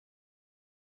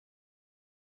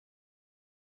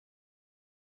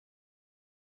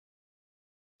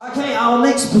Okay, our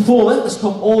next performer has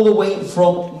come all the way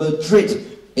from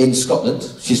Madrid in Scotland.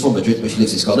 She's from Madrid, but she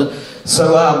lives in Scotland.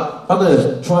 So I'm going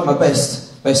to try my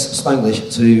best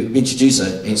Spanglish to introduce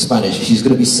her in Spanish. She's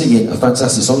going to be singing a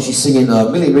fantastic song. She's singing A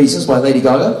Million Reasons by Lady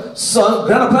Gaga. So,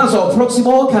 gran aplauso.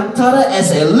 Próximo cantada es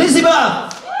Elizabeth.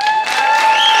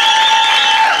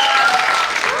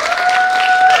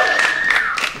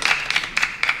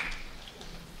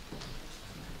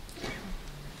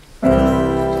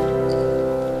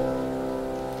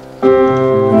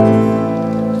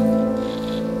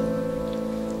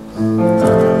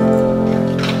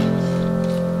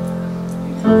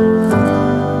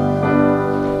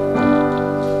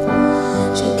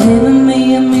 Giving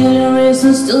me a million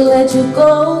reasons to let you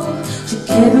go. You're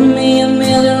giving me a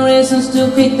million reasons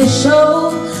to quit the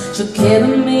show. You're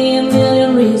giving me a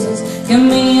million reasons. Give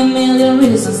me a million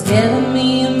reasons. Giving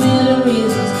me a million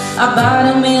reasons.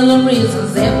 About a million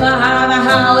reasons. If I had a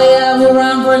highway, I would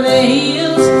run for the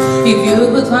hills. If you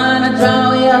could find a dry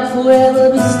way, I'd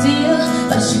forever be still.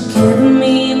 But you're giving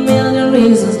me a million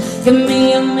reasons. Give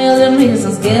me a million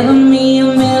reasons. Giving me a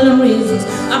million reasons.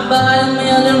 About a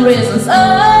million reasons.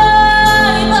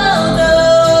 I'm out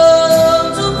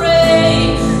to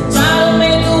pray, try to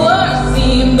make the world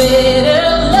seem better.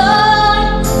 Lord,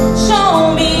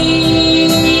 show me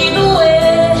the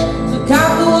way to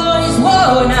conquer what is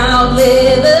worn out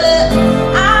leather.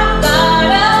 I've got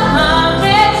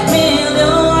 100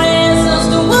 million reasons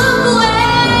to walk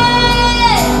away,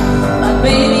 but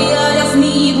baby, I just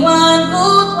need one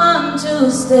good one to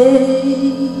stay.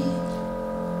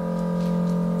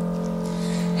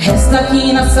 Stuck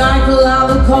in a cycle of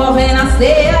the cough and I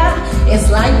stare. It's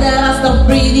like that I stop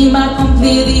breathing but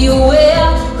completely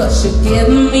aware. Cause you're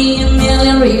giving me a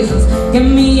million reasons. Give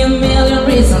me a million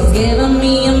reasons. Giving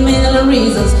me a million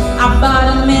reasons.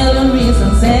 About a million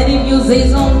reasons. And if you say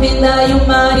something that you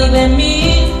might even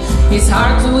mean, it's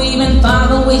hard to even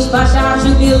fathom which path I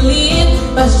should believe.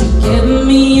 But you're giving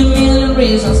me a million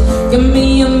reasons. Give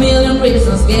me a million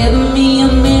reasons. Giving me a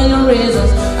million reasons.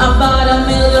 About a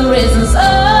million reasons.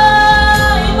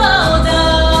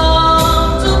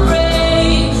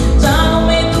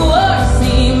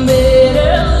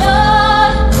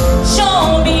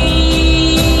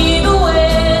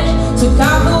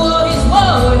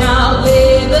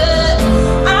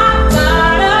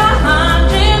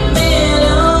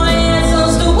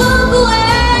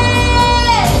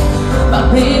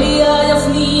 Baby, I just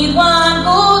need one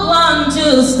good one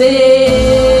to stay.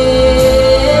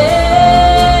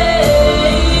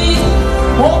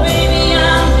 Oh, baby,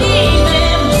 I'm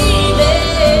bleeding, bleeding.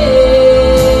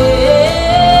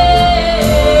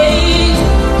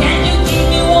 Can you give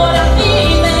me what I'm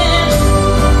feeling?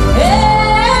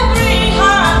 Every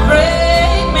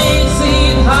heartbreak makes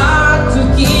it hard to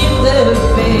keep the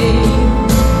faith.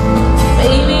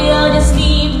 Baby, I just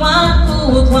need one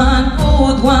good one,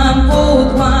 good one,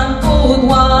 good one, good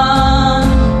one.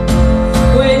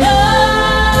 When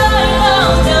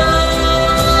I'm down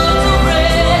to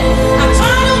pray, I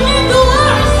try to make the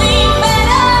world seem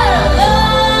better.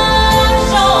 Lord,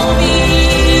 show me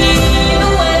the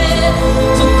way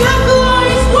to conquer what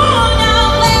is worn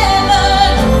out leather.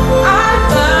 I've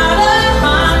got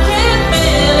 100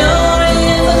 million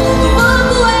reasons to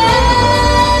walk away.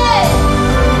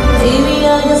 Baby, I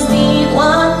just need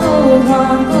one good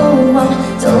one, good one.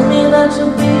 Tell me that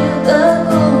you'll be the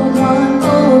good one,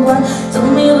 good one. Tell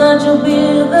me that you'll be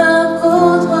the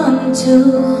good one to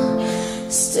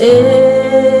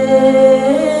stay.